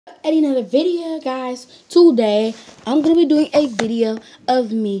at another video, guys. Today I'm gonna be doing a video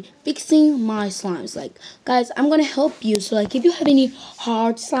of me fixing my slimes. Like, guys, I'm gonna help you. So, like, if you have any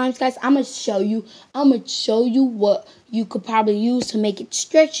hard slimes, guys, I'm gonna show you. What you could probably use to make it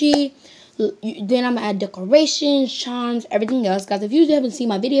stretchy. Then I'm gonna add decorations, charms, everything else, guys. If you haven't seen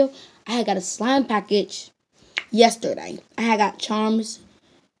my video, I had got a slime package yesterday. I had got charms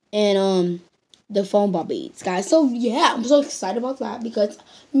and the foam ball beads, guys. So yeah, I'm so excited about that because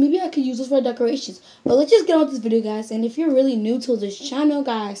maybe I could use this for decorations. But let's just get on with this video, guys. And if you're really new to this channel,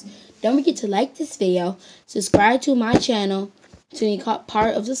 guys, don't forget to like this video, subscribe to my channel to be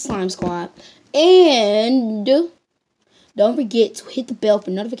part of the Slime Squad, and don't forget to hit the bell for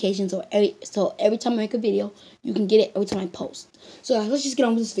notifications so every time I make a video, you can get it every time I post. So guys, let's just get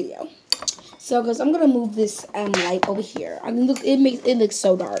on with this video. So, guys, I'm gonna move this light over here. I mean, look, it looks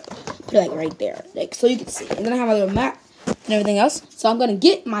so dark. Put it like right there, like so you can see. And then I have my little map and everything else. So I'm gonna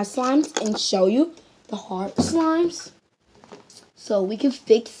get my slimes and show you the hard slimes, so we can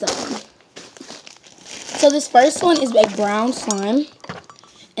fix them. So this first one is a brown slime,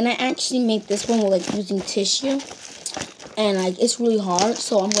 and I actually made this one with like using tissue, and like it's really hard.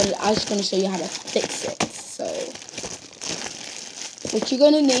 So I'm just gonna show you how to fix it. So what you're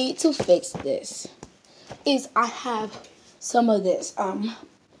gonna need to fix this is I have some of this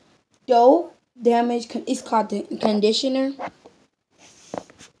dough damage. It's called the conditioner.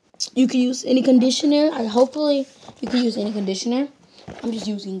 You can use any conditioner. Hopefully you can use any conditioner. I'm just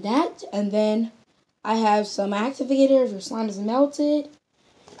using that, and then I have some activators. Your slime is melted.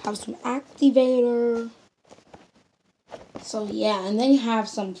 I have some activator. So yeah, and then you have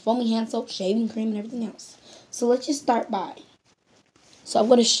some foamy hand soap, shaving cream, and everything else. So let's just start by. So I'm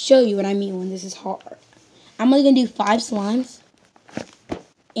going to show you what I mean when this is hard. I'm only going to do 5 slimes.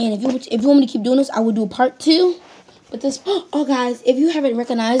 And if you want me to keep doing this, I will do part 2. But this, oh guys, if you haven't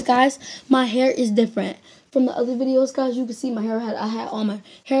recognized, guys, my hair is different. From the other videos, guys, you can see my hair. I had all my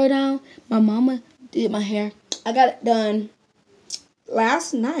hair down. My mama did my hair. I got it done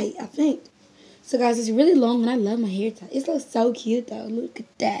last night, I think. So guys, it's really long and I love my hair. It looks so cute though. Look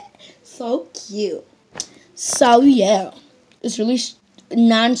at that. So cute. So yeah, it's really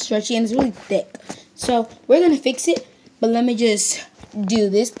non-stretchy and it's really thick. So we're gonna fix it, but let me just do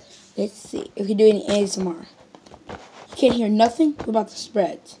this. Let's see if we can do any ASMR. You can't hear nothing about the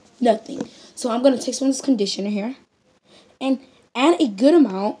spreads. Nothing. So I'm gonna take some of this conditioner here and add a good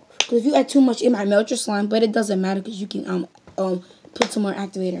amount, because if you add too much, it might melt your slime, but it doesn't matter because you can put some more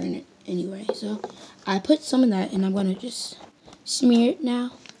activator in it anyway. So I put some of that and I'm gonna just smear it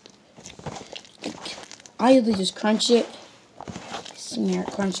now. I usually just crunch it. Smear it,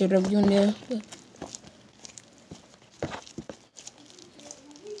 crunch it, whatever you want to do.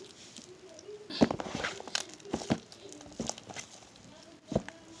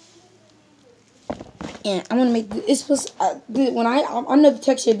 And I'm gonna make this. It's supposed when I know the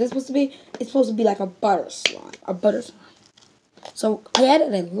texture this supposed to be. It's supposed to be like a butter slime, So I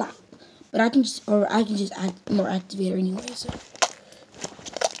added a lot, but I can just add more activator anyway. So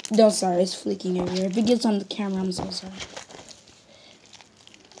don't sorry, it's flicking everywhere. If it gets on the camera, I'm so sorry.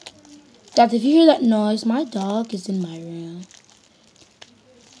 Guys, if you hear that noise, my dog is in my room.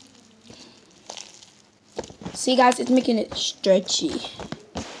 See, guys, it's making it stretchy.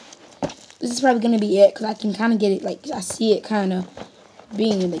 This is probably going to be it, because I can kind of get it, like, I see it kind of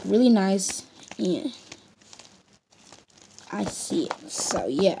being, like, really nice. Yeah. I see it. So,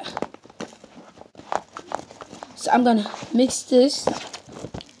 yeah. So, I'm going to mix this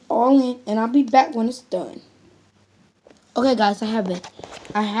all in, and I'll be back when it's done. Okay, guys, I have it.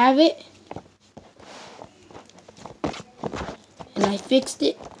 And I fixed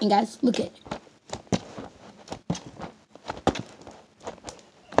it. And guys, look at it.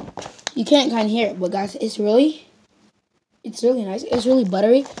 You can't kind of hear it, but guys, it's really nice. It's really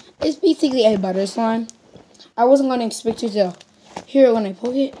buttery. It's basically a butter slime. I wasn't going to expect you to hear it when I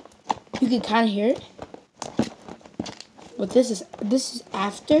poke it. You can kind of hear it. But this is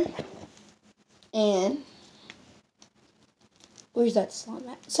after. And where's that slime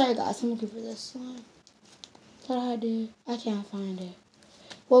at? Sorry guys, I'm looking for this slime. What I do? I can't find it.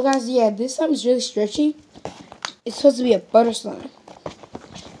 Well guys, yeah, this slime is really stretchy. It's supposed to be a butter slime.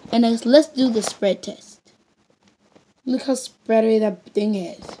 And let's do the spread test. Look how spreadery that thing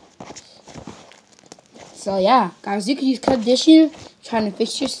is. So yeah, guys, you can use conditioner trying to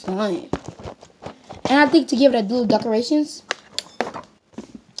fix your slime. And I think to give it a little decorations,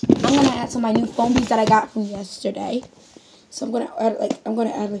 I'm gonna add some of my new foam beads that I got from yesterday. So I'm gonna add like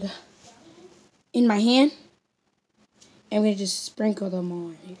a in my hand. And I'm gonna just sprinkle them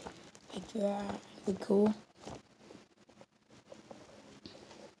on like that. Pretty cool.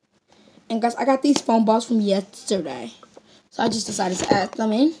 And guys, I got these foam balls from yesterday. So I just decided to add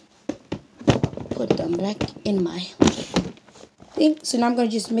them in. Put them back in my thing. So now I'm going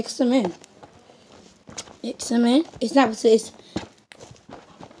to just mix them in. Mix them in. It's not, it's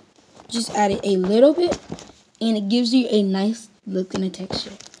just add it a little bit. And it gives you a nice look and a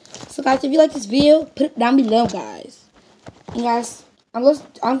texture. So guys, if you like this video, put it down below, guys. And guys, I'm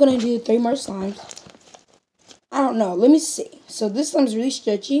going to do 3 more slimes. I don't know. Let me see. So this slime is really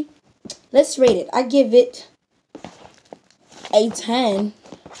stretchy. Let's rate it. I give it a 10.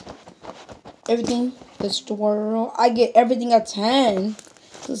 Everything, the swirl, I get everything a 10.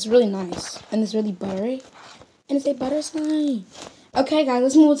 So it's really nice. And it's really buttery. And it's a butter slime. Okay, guys,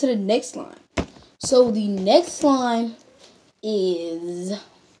 let's move on to the next slime. So the next slime is...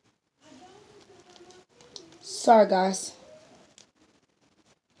 Sorry, guys.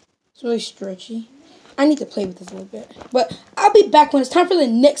 It's really stretchy. I need to play with this a little bit. But I'll be back when it's time for the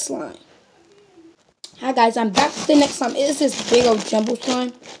next slime. Hi, guys. I'm back with the next slime. It's this big old jumbo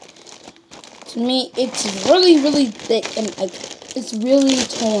slime. To me, it's really, really thick. And like, it's really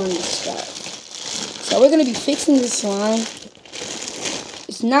torn and stuff. So we're going to be fixing this slime.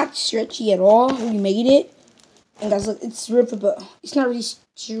 It's not stretchy at all. We made it. And guys, look, it's rippable. It's not really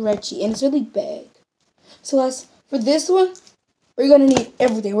stretchy. And it's really big. So guys, for this one, we're going to need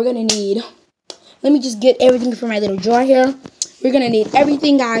everything. We're going to need... Let me just get everything from my little jar here. We're going to need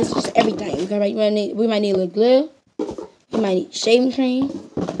everything, guys. Just everything. We might need a little glue. We might need shaving cream.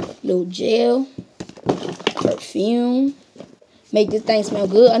 A little gel. Perfume. Make this thing smell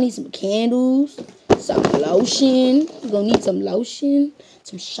good. I need some candles. Some lotion. We're going to need some lotion.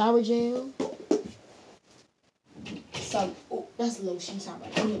 Some shower gel. Oh, that's lotion. Sorry.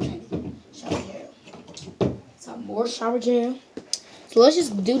 I need shower gel. Some more shower gel. So let's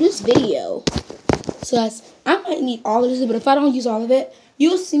just do this video. So guys, I might need all of this, but if I don't use all of it,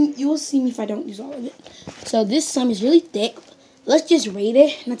 you will see me if I don't use all of it. So this slime is really thick. Let's just rate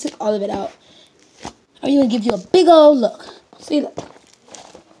it, and I took all of it out. I'm gonna give you a big old look. See that?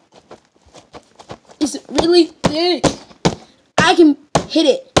 It's really thick. I can hit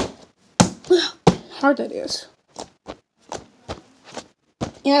it. Look how hard that is.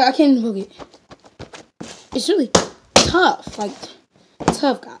 Yeah, I can't hook it. It's really tough, like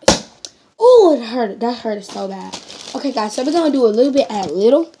tough, guys. Oh, it hurt. That hurt so bad. Okay, guys, so we're going to do a little bit at a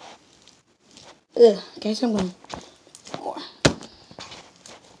little. Okay, so I'm going to more.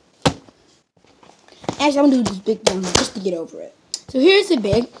 Actually, I'm going to do this big one just to get over it. So here's the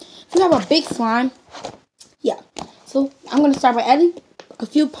big. If you have a big slime, yeah. So I'm going to start by adding a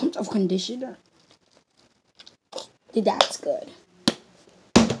few pumps of conditioner. That's good.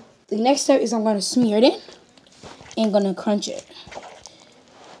 The next step is I'm going to smear it in and going to crunch it.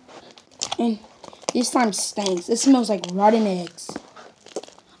 And this slime stinks. It smells like rotten eggs.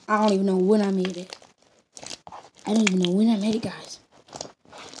 I don't even know when I made it. I don't even know when I made it, guys.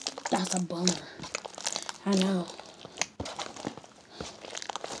 That's a bummer. I know.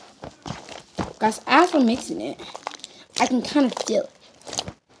 Guys, as we're mixing it, I can kind of feel it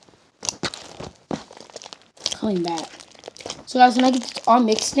coming back. So guys, when I get this all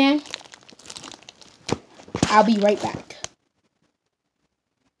mixed in, I'll be right back.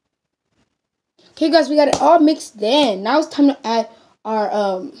 Okay, guys, we got it all mixed in. Now it's time to add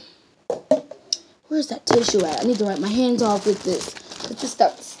our, where's that tissue at? I need to wipe my hands off with this. But this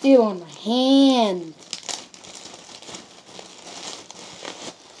stuff is still on my hand.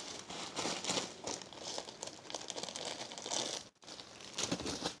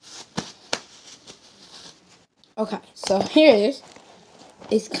 Okay, so here it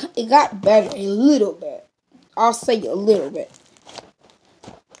is. It got better a little bit. I'll say a little bit.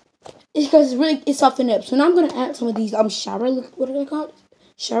 It's because it's softened up. So now I'm gonna add some of these shower. What are they called?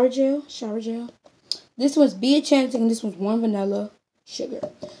 Shower gel. This one's Be Enchanted and this one's one vanilla sugar.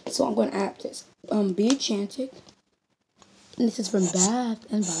 So I'm gonna add this Be Enchanted, and this is from Bath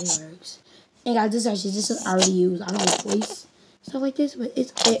and Body Works. And guys, this is already used. I don't waste stuff like this, but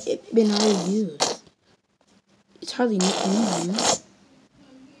it's been already used. It's hardly new.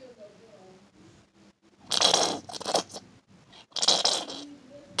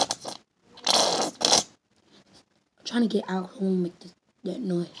 Trying to get out, I won't make that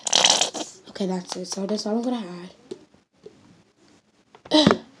noise. Okay, that's it. So that's all I'm gonna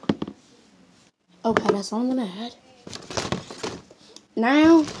add. Okay, that's all I'm gonna add.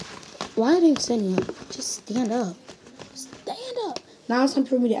 Now, why are they sitting up? Just stand up. Stand up. Now it's time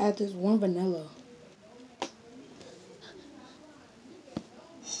for me to add this one vanilla.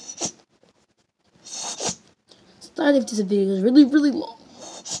 Sorry if this video is really, really long.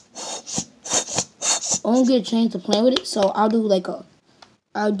 I won't get a chance to play with it, so I'll do like a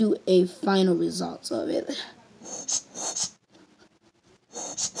I'll do a final results of it.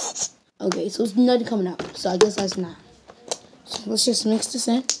 Okay, so it's nothing coming out. So I guess that's not. So let's just mix this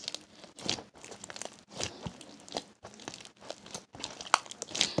in.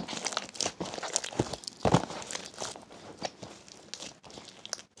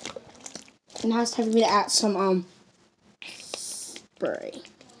 Now it's time for me to add some spray.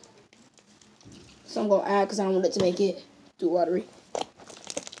 So I'm gonna add because I don't want it to make it too watery.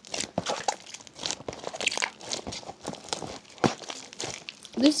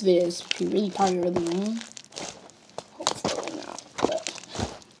 This video is probably really long. Hopefully not, but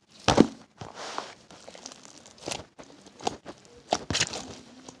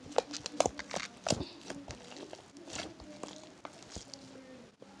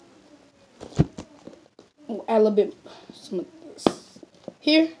we'll add a little bit some of this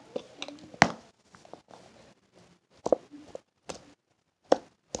here.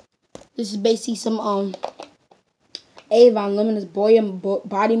 This is basically some Avon Luminous Body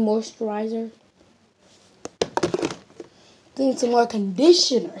Moisturizer. Then some more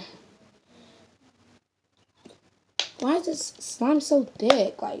conditioner. Why is this slime so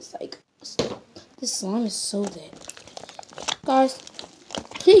thick? Guys, like this slime is so thick. Guys,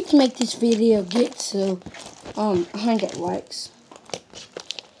 please make this video get to 100 likes.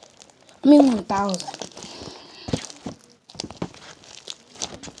 I mean 1,000.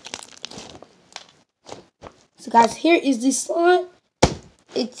 So guys, here is the slime.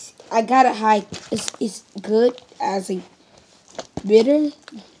 I got it high. It's good as a bitter.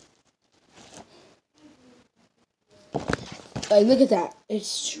 Like look at that. It's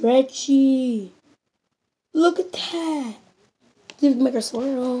stretchy. Look at that. See if we can make her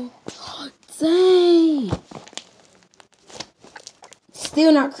swirl. Oh, dang.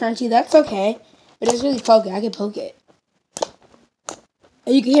 Still not crunchy. That's okay. But it's really poking. I can poke it.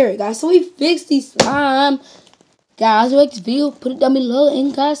 And you can hear it, guys. So we fixed the slime. Guys, if you like this video, put it down below.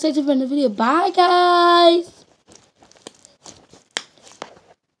 And guys, stay tuned for the video. Bye, guys.